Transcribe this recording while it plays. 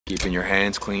Keeping your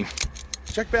hands clean.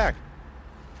 Check back.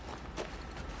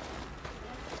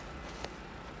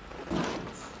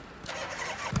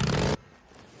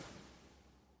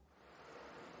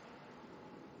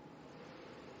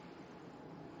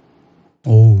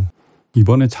 오,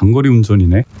 이번에 장거리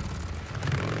운전이네.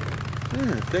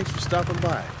 Thanks for stopping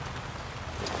by.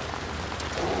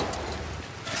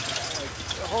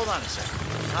 Hold on a second.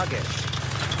 I'll get it.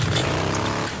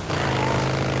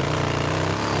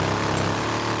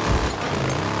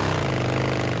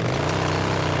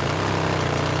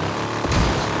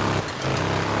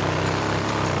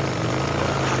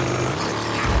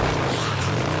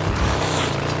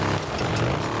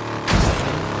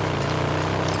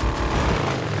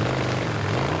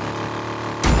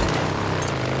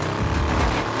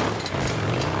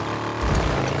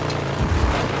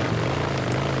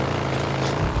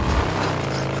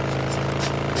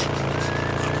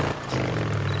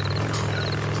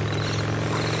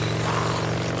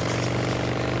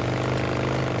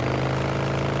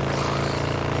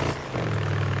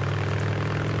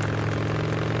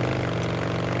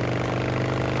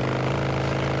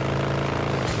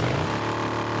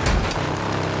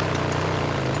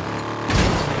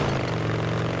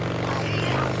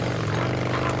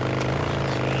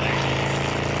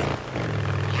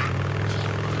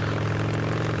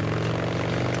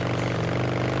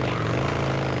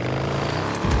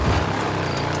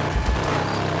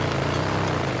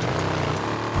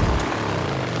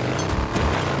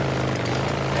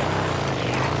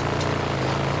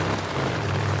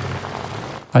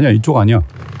 아니야, 이쪽 아니야.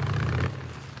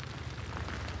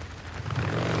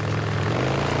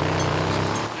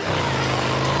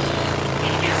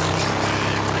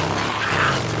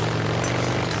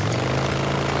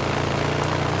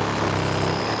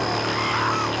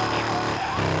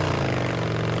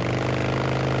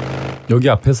 여기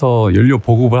앞에서 연료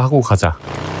보급을 하고 가자.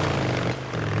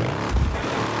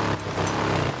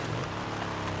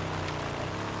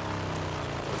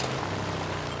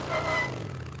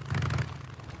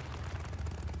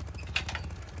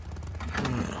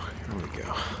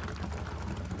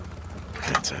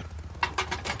 That's it.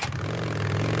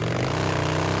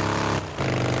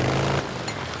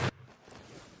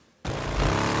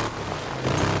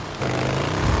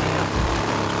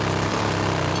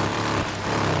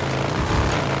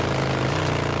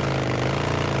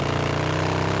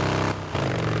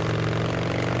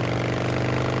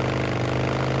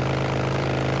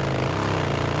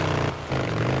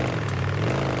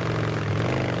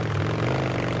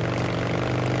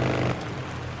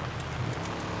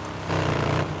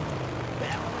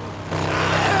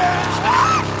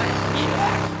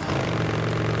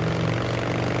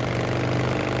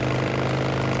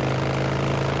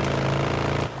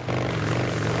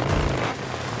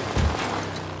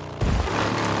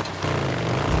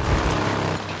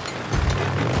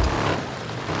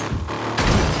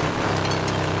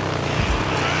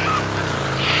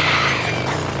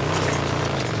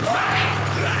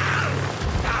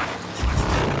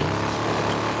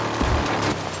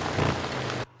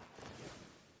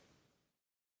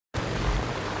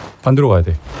 반대로 가야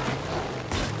돼.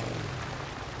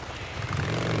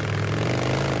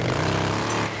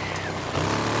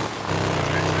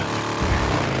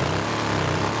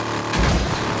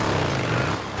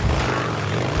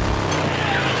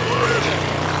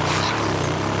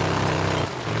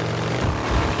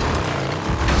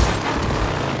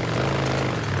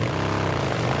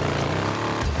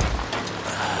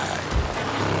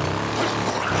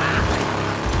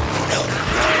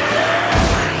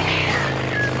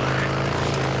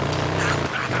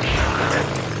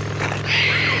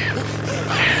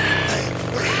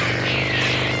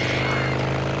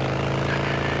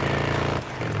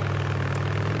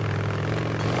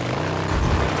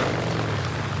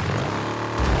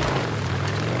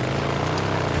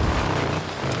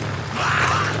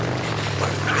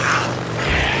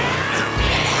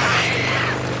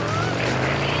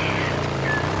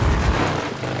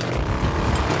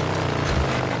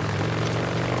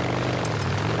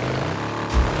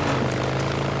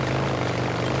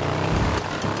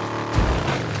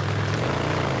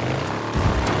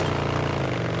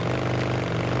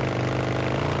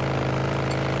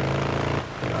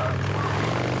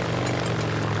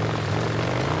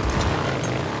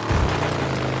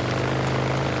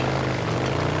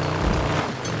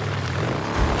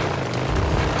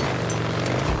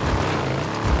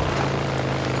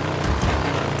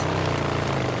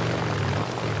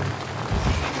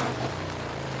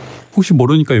 혹시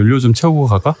모르니까 연료 좀 채우고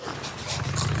가가?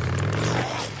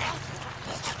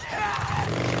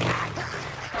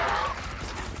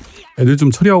 애들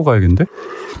좀 처리하고 가야겠는데?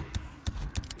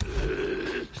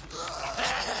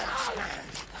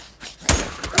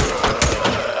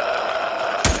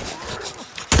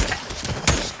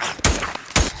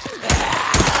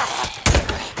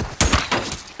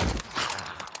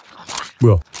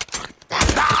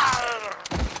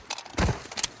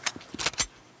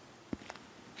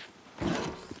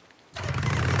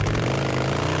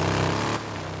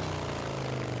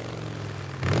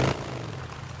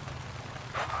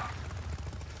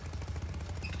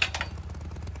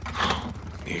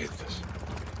 Need this.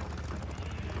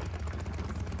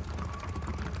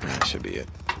 That should be it.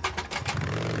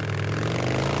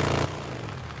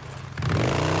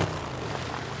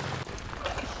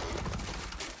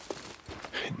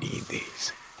 I need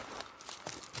these.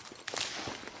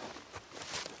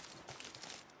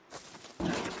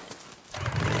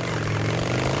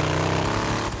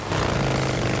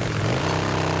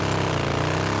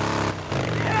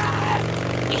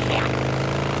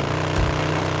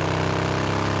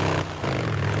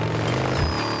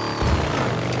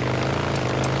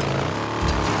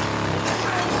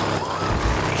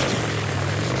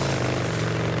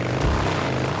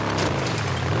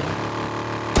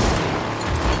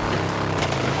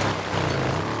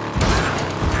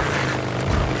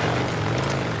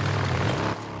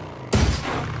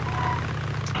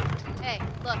 Hey,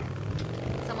 look.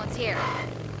 Someone's here.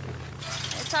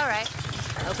 It's all right.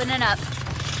 Open it up.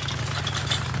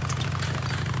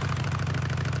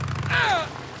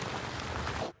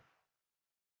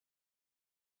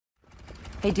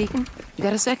 Hey, Deacon, you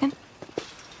got a second?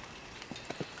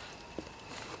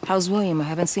 How's William? I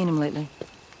haven't seen him lately.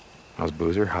 How's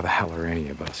Boozer? How the hell are any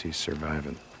of us? He's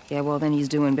surviving. Yeah, well, then he's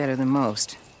doing better than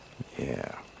most.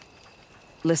 Yeah.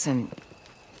 Listen,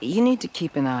 you need to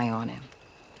keep an eye on him.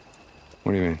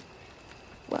 What do you mean?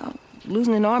 Well,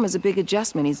 losing an arm is a big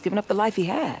adjustment. He's given up the life he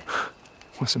had.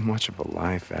 Wasn't much of a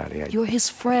life, Addie. You're his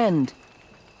friend.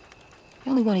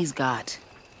 The only one he's got.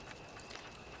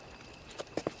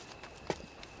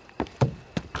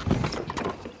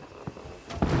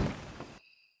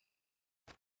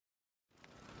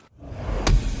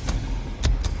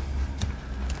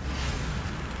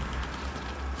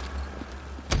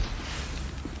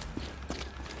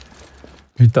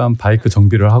 일단 바이크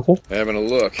정비를 하고. Having a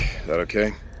look. Is that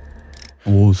okay?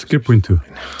 오, 스킬 포인트.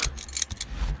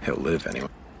 He'll live anyway.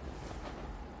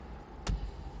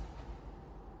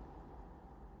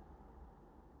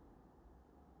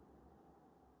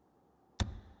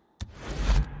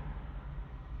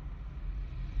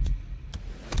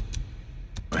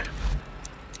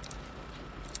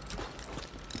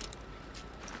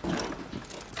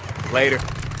 Later.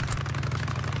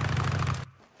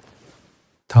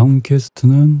 다음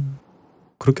퀘스트는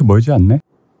그렇게 멀지 않네.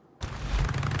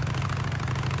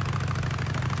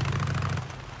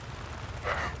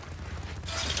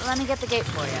 Let me get the gate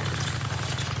for you.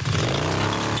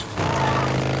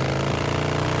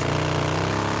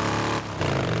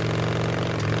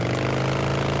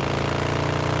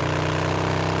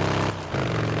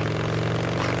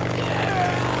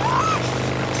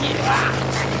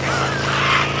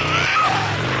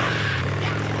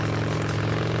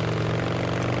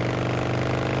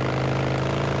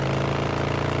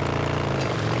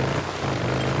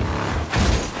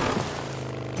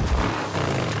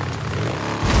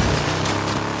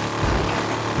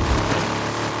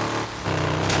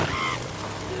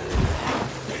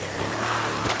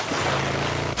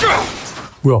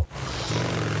 뭐야?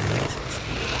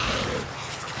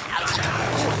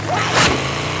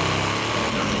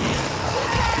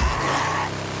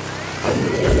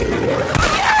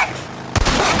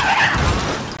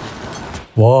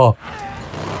 와.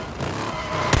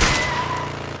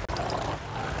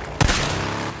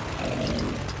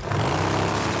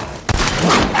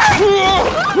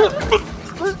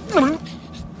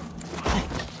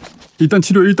 일단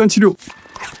치료, 일단 치료.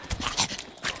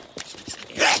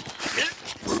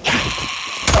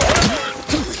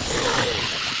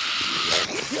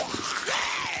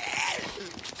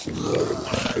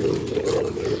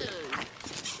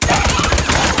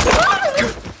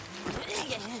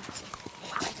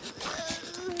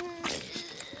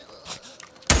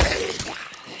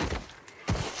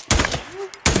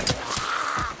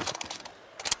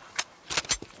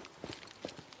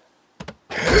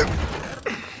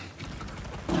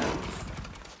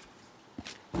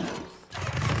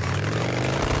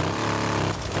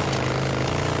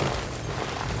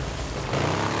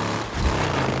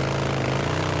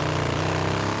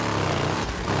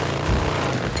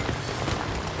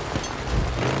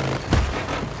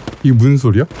 이게 무슨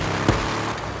소리야?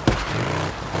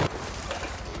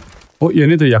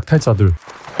 얘네들 약탈자들.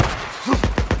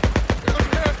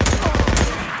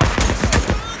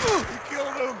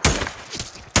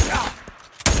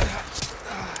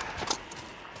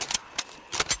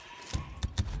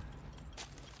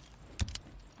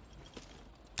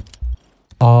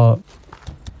 아,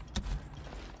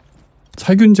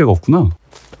 살균제가 없구나.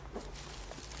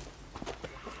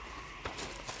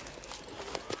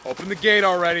 Open the gate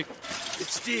already.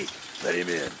 It's deep. Let him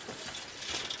in.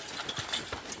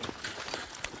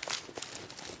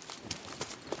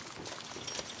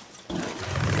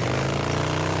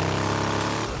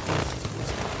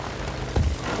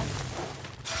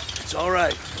 It's all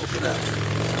right. Open up.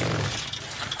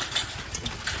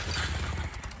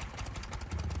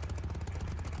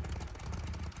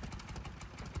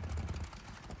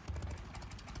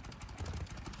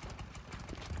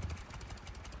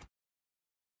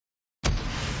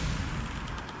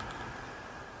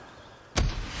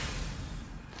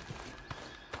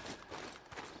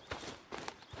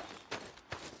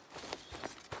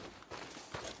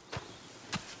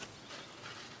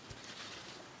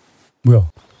 뭐야?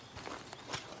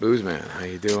 Booze man, how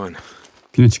you doing?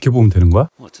 그냥 지켜보면 되는 거야?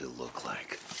 What's it look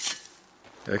like?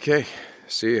 Okay,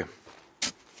 see you.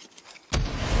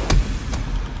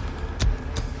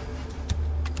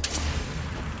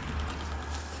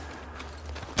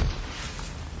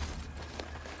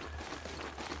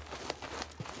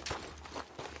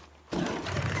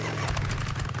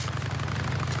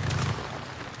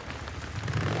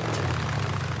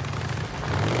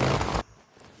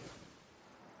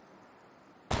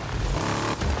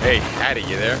 Hey, Hattie,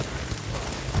 you there?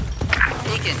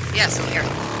 Deacon, yes, I'm here.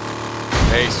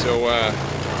 Hey, so,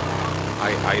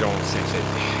 I don't think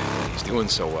that he's doing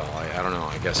so well. I don't know,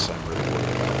 I guess I'm really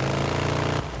worried about it.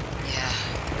 Yeah,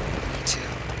 me too.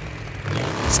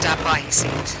 Stop by, he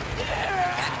seemed.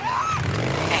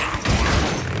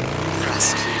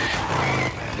 Impressed.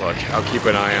 Look, I'll keep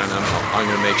an eye on him. I'm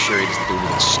gonna make sure he doesn't do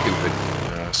anything stupid.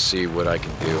 See what I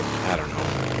can do. I don't know.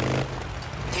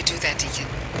 You do that, Deacon.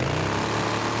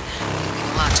 Moving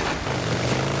along to him.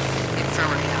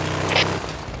 Infirmary now.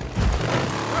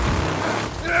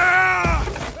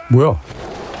 뭐야?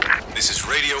 This is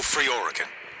Radio Free Oregon.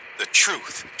 The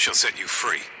truth shall set you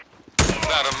free.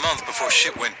 About a month before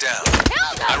shit went down,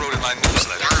 I wrote in my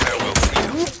newsletter, Farewell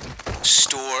Freedom,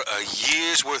 store a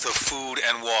year's worth of food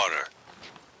and water.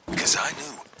 Because I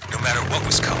knew, no matter what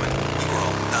was coming, we were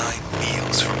all 9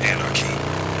 meals from anarchy.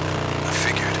 I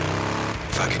figured,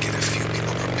 if I could get a few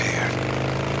people prepared,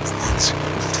 the ones who'd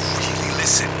really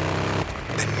listen,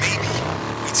 then maybe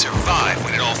we'd survive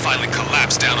when it all finally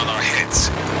collapsed down on our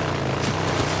heads.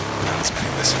 Not as many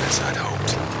listeners I'd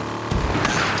hoped.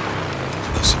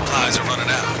 Now, those supplies are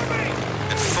running out,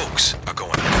 and folks are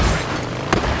going hungry.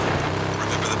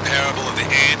 Remember the parable of the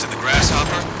ant and the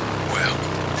grasshopper? Well,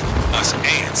 us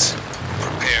ants,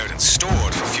 prepared and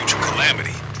stored for future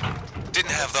calamity,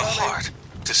 didn't have the heart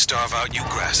to starve out you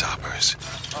grasshoppers.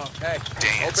 Hey,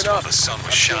 Dance open while up. the sun was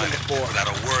I've seen it shining before. without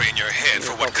a worry in your head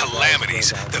for what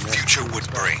calamities the future would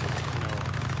bring.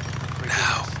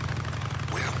 Now,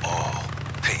 we're all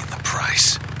paying the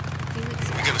price.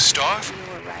 We gonna starve?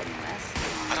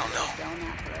 I don't know.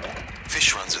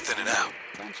 Fish runs are thinning out.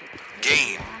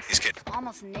 Game is getting...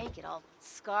 almost naked, all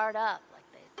scarred up, like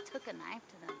they took a knife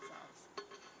to themselves.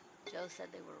 Joe said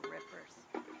they were rippers.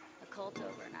 A cult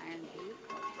over in Iron Butte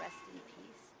called Rest in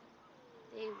Peace.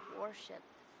 They worship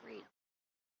freedom.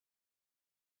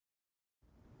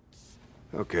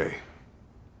 Okay.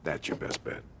 That's your best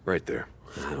bet. Right there.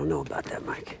 I don't know about that,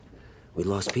 Mike. We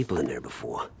lost people in there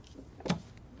before.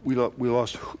 We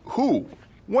lost who?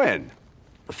 When?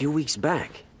 A few weeks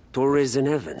back. Torres and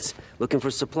Evans, looking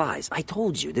for supplies. I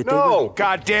told you that they No, were...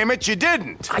 God damn it, you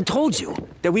didn't! I told you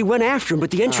that we went after them, but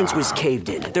the entrance was caved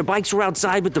in. Their bikes were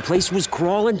outside, but the place was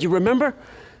crawling. You remember?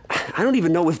 I don't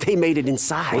even know if they made it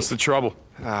inside. What's the trouble?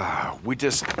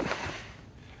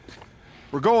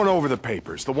 We're going over the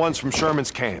papers, the ones from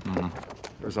Sherman's camp.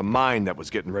 There's a mine that was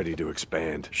getting ready to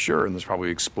expand. Sure, and there's probably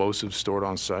explosives stored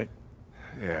on site.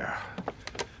 Yeah.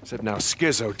 Except now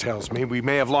Skizzo tells me we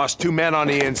may have lost 2 men on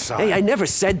the inside. Hey, I never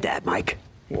said that, Mike.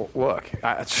 Well, look,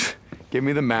 give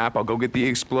me the map. I'll go get the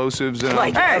explosives and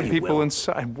Like, I'll hey, put people Will.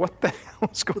 inside. What the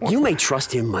hell's going on? You may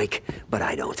trust him, Mike, but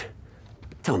I don't.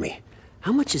 Tell me,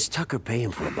 how much is Tucker paying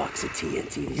for a box of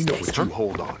TNT these No, days? but you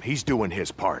hold on. He's doing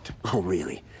his part. Oh,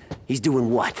 really? He's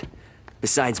doing what?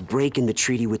 Besides breaking the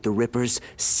treaty with the Rippers,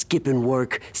 skipping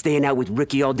work, staying out with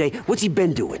Ricky all day, what's he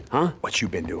been doing, huh? What you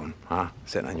been doing, huh?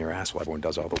 Sitting on your ass while everyone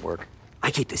does all the work.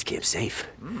 I keep this camp safe.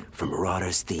 From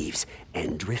marauders, thieves,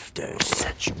 and drifters.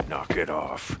 You knock it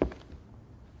off.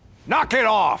 Knock it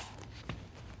off!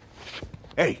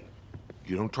 Hey,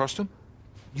 you don't trust him?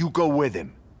 You go with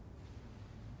him.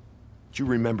 Do you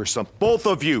remember something? Both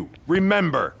of you,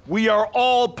 remember, we are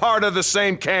all part of the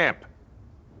same camp.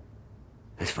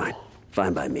 That's fine.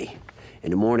 Fine by me.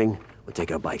 In the morning, we'll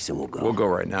take our bikes and we'll go. We'll go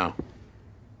right now.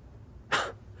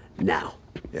 Now.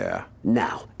 Yeah.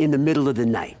 Now. In the middle of the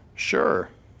night. Sure.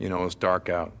 You know, it's dark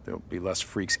out. There'll be less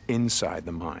freaks inside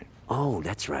the mine. Oh,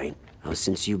 that's right. Oh,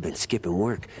 since you've been skipping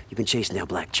work, you've been chasing down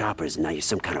black choppers, and now you're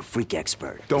some kind of freak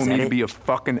expert. Don't Is that need to it? be a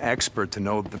fucking expert to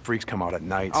know that the freaks come out at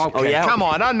night. Okay, Oh, yeah? come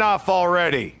on, enough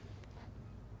already.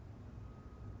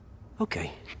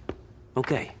 Okay.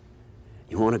 Okay.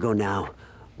 You want to go now?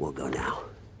 We'll go now.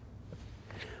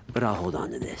 But I'll hold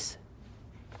on to this.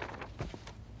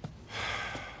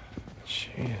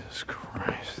 Jesus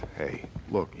Christ. Hey,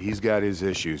 look, he's got his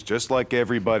issues, just like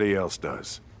everybody else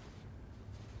does.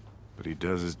 But he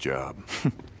does his job.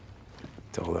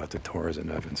 Tell that to Torres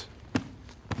and Evans.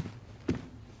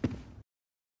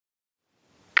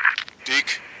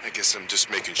 Deke, I guess I'm just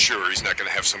making sure he's not gonna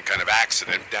have some kind of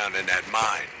accident down in that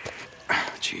mine.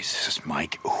 Jesus,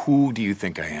 Mike, who do you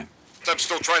think I am? I'm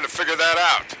still trying to figure that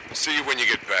out. See you when you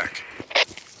get back.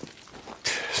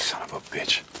 Son of a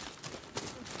bitch.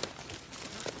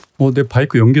 내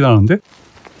바이크 연기 나는데?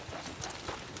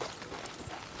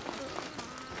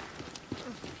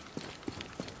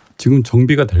 지금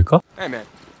정비가 될까? Hey, man.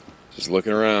 Just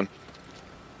looking around.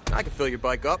 I can fill your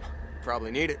bike up.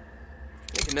 Probably need it.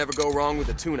 You can never go wrong with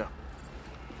a tuna.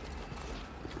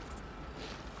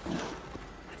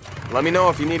 Let me know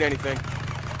if you need anything.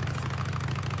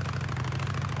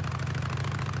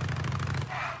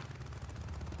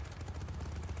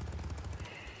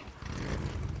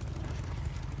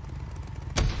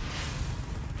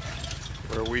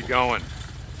 Where are we going?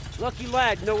 Lucky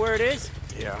lad, know where it is?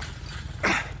 Yeah.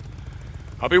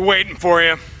 I'll be waiting for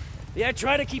you. Yeah,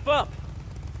 try to keep up.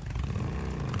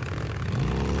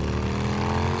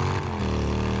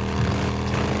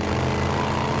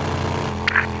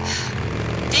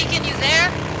 Deacon, you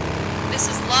there? This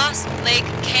is Lost Lake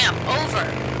Camp. Over.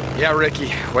 Yeah,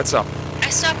 Ricky, what's up? I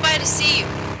stopped by to see you.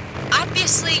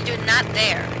 Obviously, you're not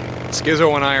there.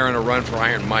 Skizzo and I are on a run for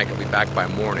Iron Mike. I'll be back by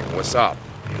morning. What's up?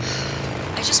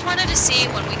 I just wanted to see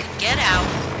when we could get out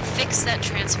and fix that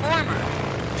transformer.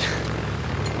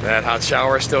 That hot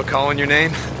shower still calling your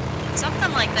name?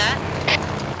 Something like that.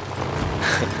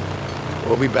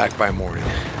 We'll be back by morning.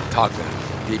 Talk then.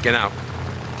 Deacon out.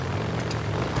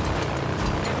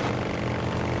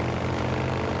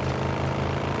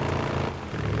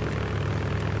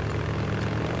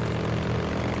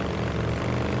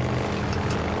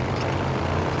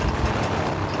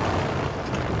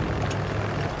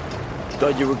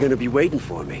 Thought you were gonna be waiting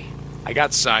for me. I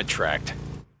got sidetracked.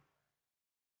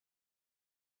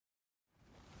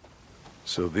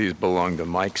 So these belong to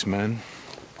Mike's men?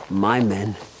 My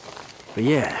men. But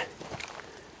yeah,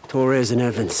 Torres and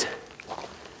Evans.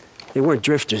 They weren't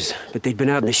drifters, but they'd been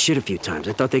out in the shit a few times.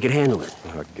 I thought they could handle it.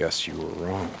 I guess you were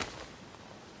wrong.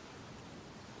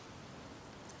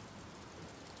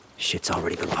 Shit's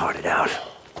already been parted out.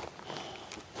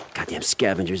 Goddamn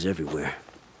scavengers everywhere.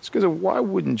 Skizzo, why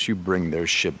wouldn't you bring their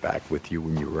shit back with you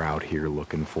when you were out here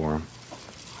looking for them?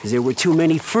 Because there were too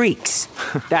many freaks.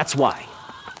 That's why.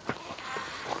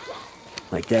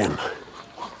 Like them.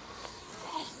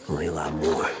 Only a lot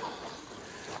more.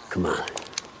 Come on.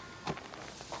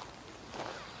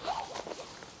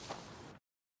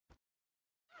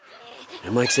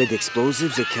 And Mike said the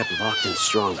explosives are kept locked in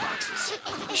strong boxes.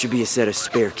 Should be a set of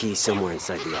spare keys somewhere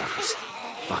inside the office.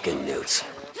 Fucking newts.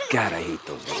 God, I hate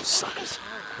those little suckers.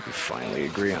 We finally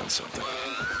agree on something.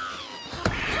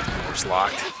 Door's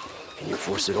locked. Can you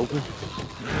force it open?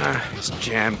 Nah, it's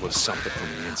jammed with something from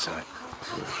the inside.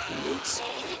 Newts.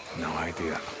 No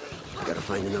idea. Gotta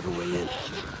find another way in.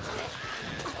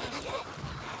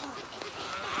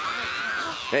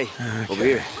 Hey, over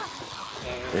here.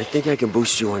 I think I can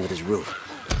boost you onto this roof.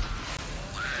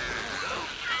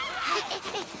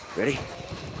 Ready?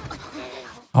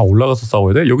 아, 올라가서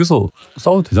싸워야 돼? 여기서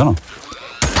싸워도 되잖아.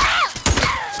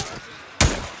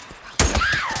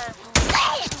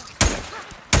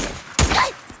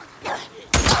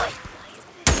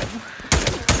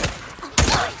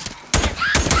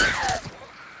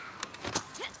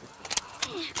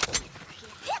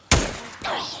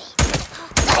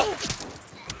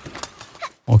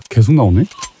 계속 나오네?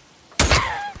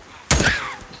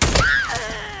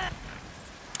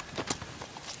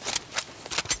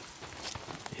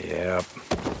 Yep.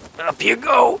 Up you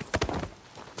go.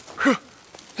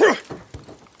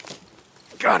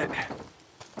 Got it.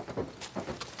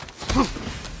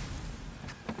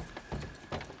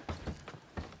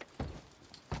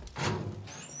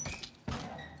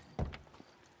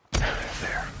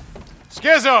 There.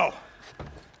 Skizzo!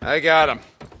 I got him.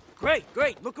 Great,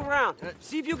 great. Look around.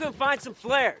 See if you can find some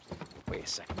flares. Wait a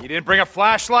second. You didn't bring a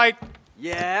flashlight?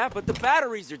 Yeah, but the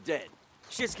batteries are dead.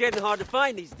 Shit's getting hard to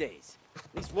find these days.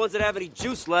 At least ones that have any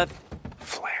juice left.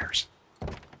 Flares.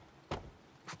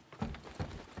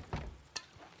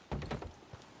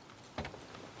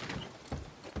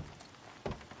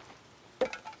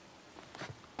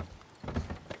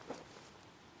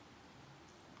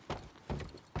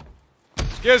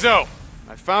 Skizzo!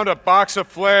 I found a box of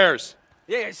flares.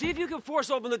 Yeah, see if you can force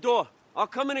open the door. I'll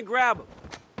come in and grab them.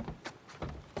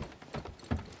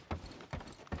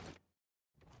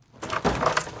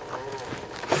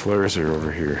 flares are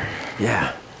over here.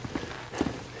 Yeah.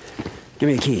 Give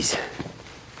me the keys.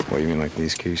 What, you mean like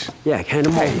these keys? Yeah, hand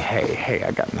them over. Hey, I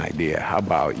got an idea. How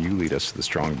about you lead us to the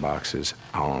strong boxes?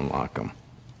 I'll unlock them.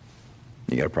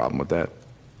 You got a problem with that?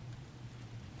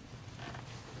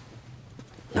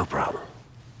 No problem.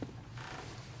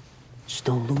 Just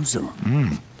don't lose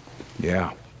them.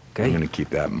 Yeah. Okay. I'm gonna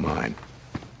keep that in mind.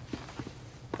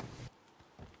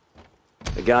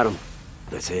 I got them.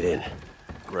 Let's head in.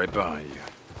 Right behind you.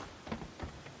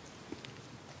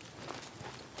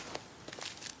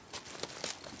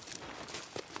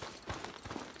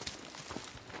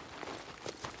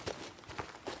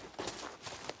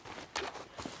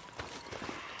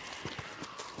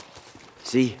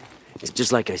 See? It's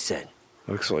just like I said.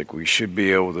 Looks like we should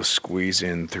be able to squeeze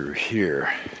in through here.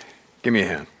 Give me a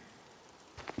hand.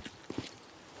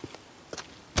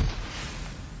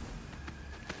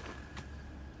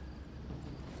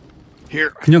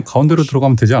 Here. 그냥 가운데로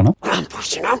들어가면 되지 않아? I'm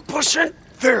pushing.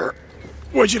 There.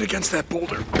 Wedge it against that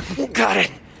boulder. Got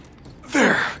it.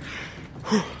 There.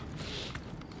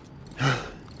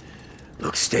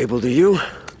 Looks stable to you?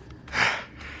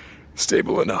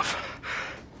 Stable enough.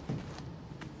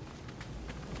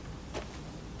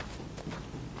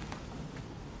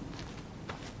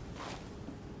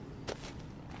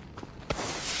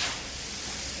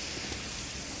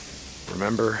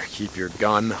 Remember, keep your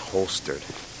gun holstered.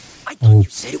 I thought you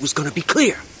said it was gonna be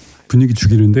clear. 분위기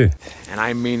죽이는데. And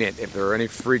I mean it. If there are any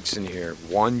freaks in here,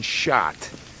 one shot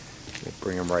will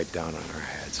bring them right down on our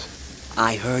heads.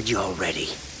 I heard you already.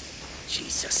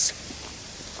 Jesus.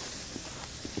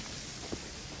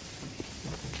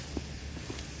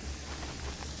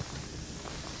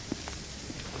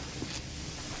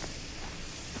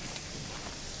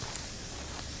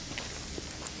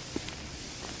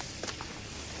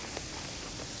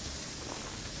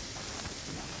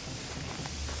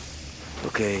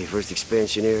 Okay, first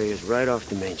expansion area is right off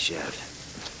the main shaft.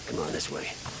 Come on, this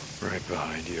way. Right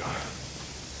behind you.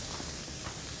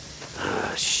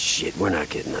 Ah, shit, we're not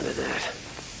getting none of that.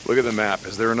 Look at the map.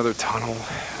 Is there another tunnel?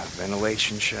 A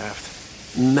ventilation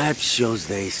shaft? Map shows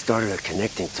they started a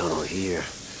connecting tunnel here.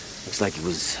 Looks like it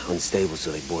was unstable,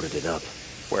 so they boarded it up.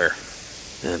 Where?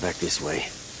 Back this way.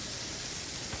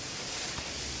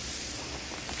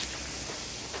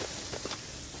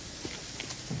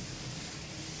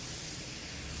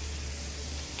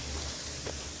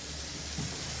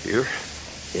 Here?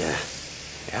 Yeah.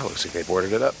 Yeah, looks like they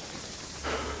boarded it up.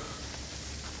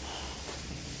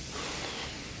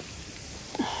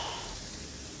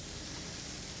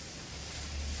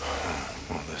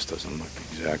 Well, this doesn't look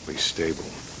exactly stable.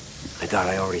 I thought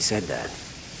I already said that.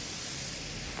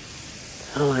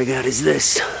 All I got is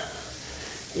this.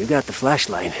 You got the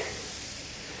flashlight.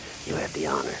 You have the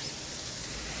honors.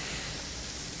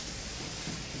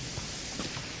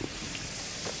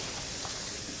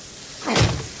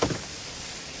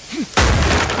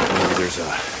 There's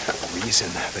a reason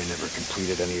they never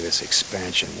completed any of this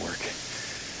expansion work.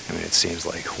 I mean, it seems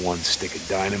like one stick of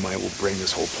dynamite will bring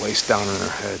this whole place down on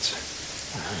our heads.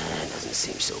 It doesn't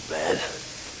seem so bad.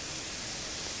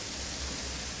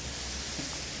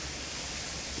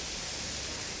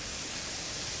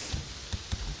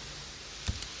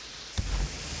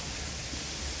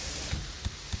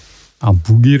 아,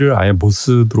 무기를 아예 못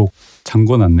쓰도록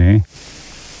잠궈놨네.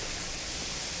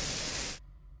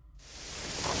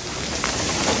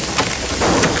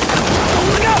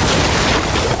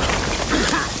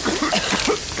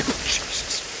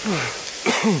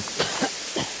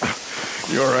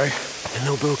 You all right?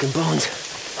 No broken bones.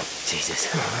 Jesus.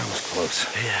 Oh, that was close.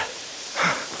 Yeah.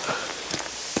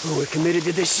 Well, we're committed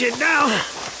to this shit now.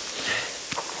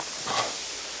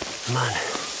 Come on.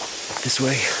 This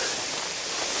way.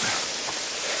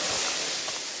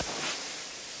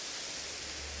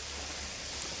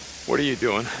 What are you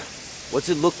doing? What's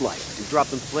it look like? You're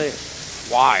dropping flares.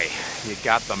 Why? You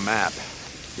got the map.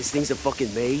 This thing's a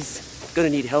fucking maze. Gonna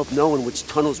need help knowing which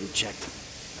tunnels we checked.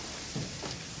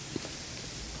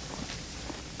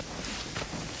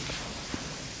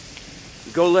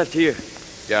 You go left here.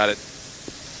 Got it.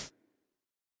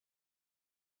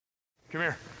 Come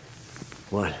here.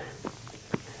 What?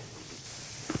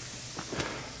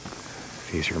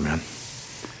 Easier, man.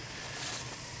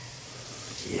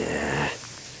 Yeah.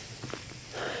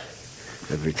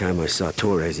 Every time I saw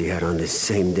Torres, he had on this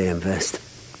same damn vest.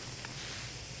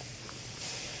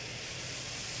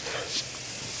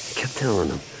 I kept telling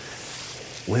him,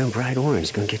 wearing bright orange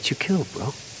is gonna get you killed,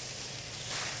 bro.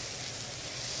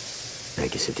 I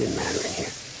guess it didn't matter in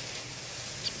here.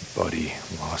 His buddy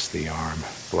lost the arm,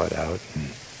 bled out,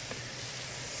 and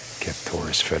kept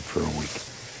Torres fed for a week.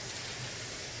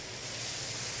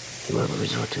 You ever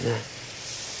resort to that? A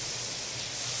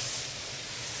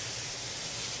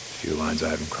few lines I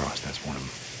haven't crossed, that's one of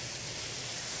them.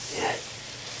 Yeah.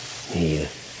 Me either.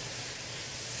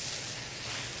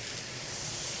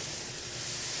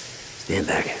 Stand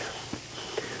back.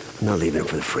 I'm not leaving him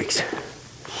for the freaks.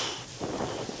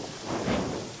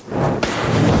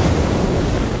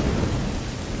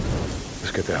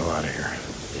 Let's get the hell out of here.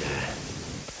 Yeah.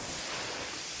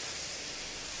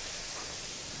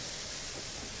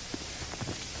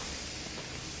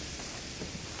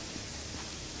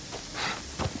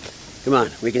 Come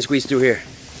on, we can squeeze through here.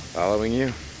 Following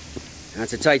you?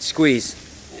 That's a tight squeeze.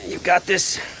 You got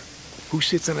this? Who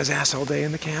sits on his ass all day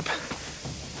in the camp?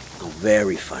 Oh,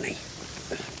 very funny.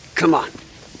 Come on.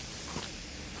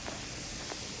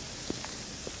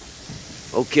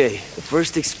 Okay, the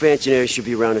first expansion area should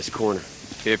be around this corner.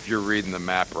 If you're reading the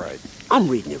map right. I'm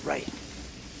reading it right.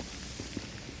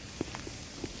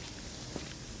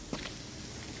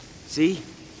 See?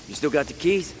 You still got the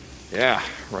keys? Yeah,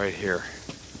 right here.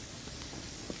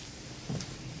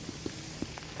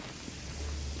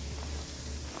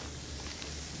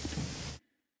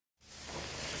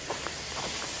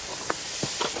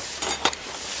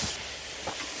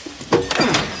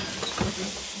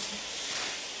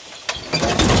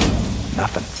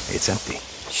 Nothing. It's empty.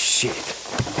 Shit.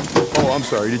 Oh, I'm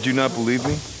sorry. Did you not believe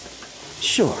me?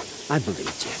 Sure, I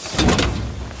believed you.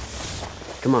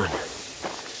 Come on.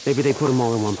 Maybe they put them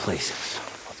all in one place.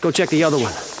 Let's go check the other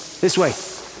one. This way.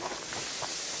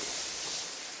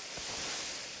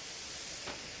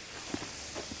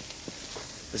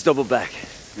 Let's double back.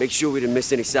 Make sure we didn't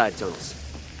miss any side tunnels.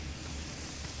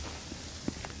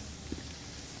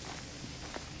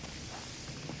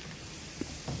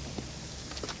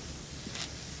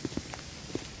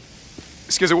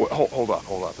 Excuse me, hold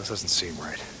up. This doesn't seem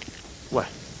right. What?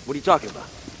 What are you talking about?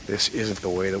 This isn't the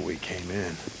way that we came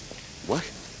in. What?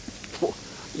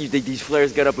 You think these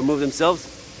flares got up and moved themselves?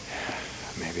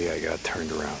 Maybe I got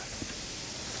turned around.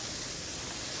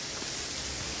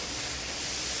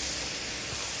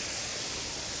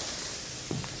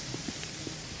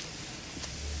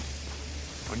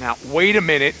 Oh, now, wait a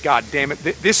minute,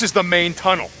 goddammit. This is the main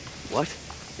tunnel. What?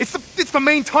 It's the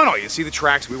main tunnel. You see the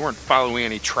tracks? We weren't following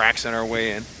any tracks on our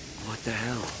way in. What the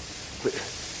hell?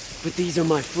 But these are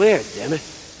my flares, damn it.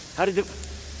 How did it...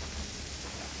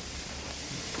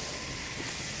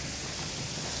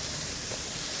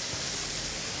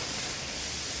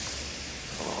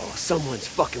 Oh, someone's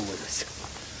fucking with us.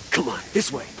 Come on,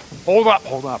 this way. Hold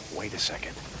up. Wait a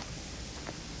second.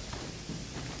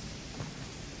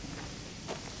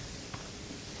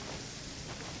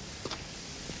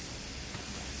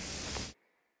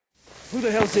 Who the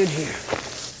hell's in here?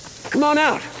 Come on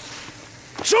out!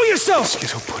 Show yourself!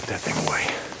 Skizzo, put that thing away.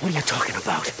 What are you talking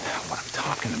about? What I'm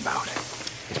talking about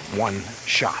is one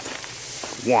shot.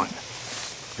 One.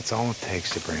 It's all it takes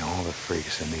to bring all the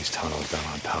freaks in these tunnels down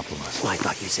on top of us. Well, I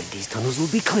thought you said these tunnels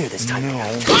would be clear this time. No.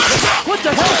 What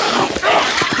the hell?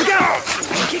 Look out!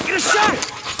 I can't get a shot!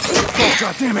 Oh,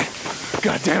 God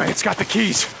damn it, it's got the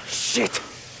keys. Shit!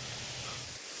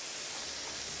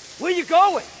 Where you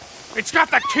going? It's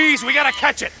got the keys, we gotta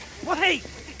catch it. Wait!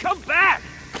 Come back!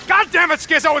 God damn it,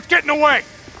 Skizzo, it's getting away.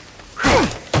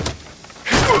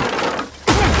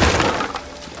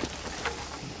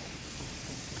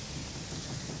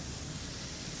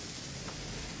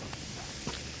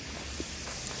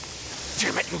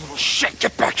 Damn it, you little shit,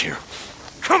 get back here.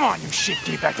 Come on, you shit,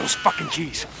 give back those fucking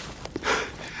keys.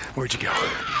 Where'd you go?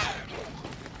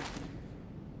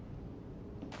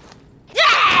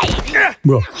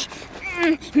 뭐야?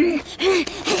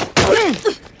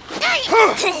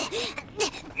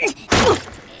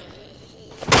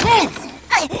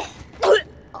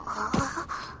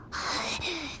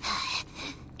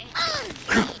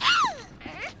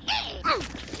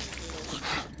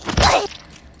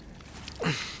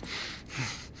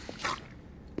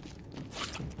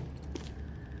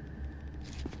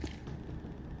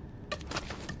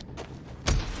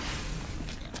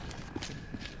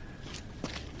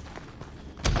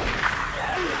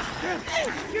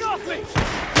 Get off me!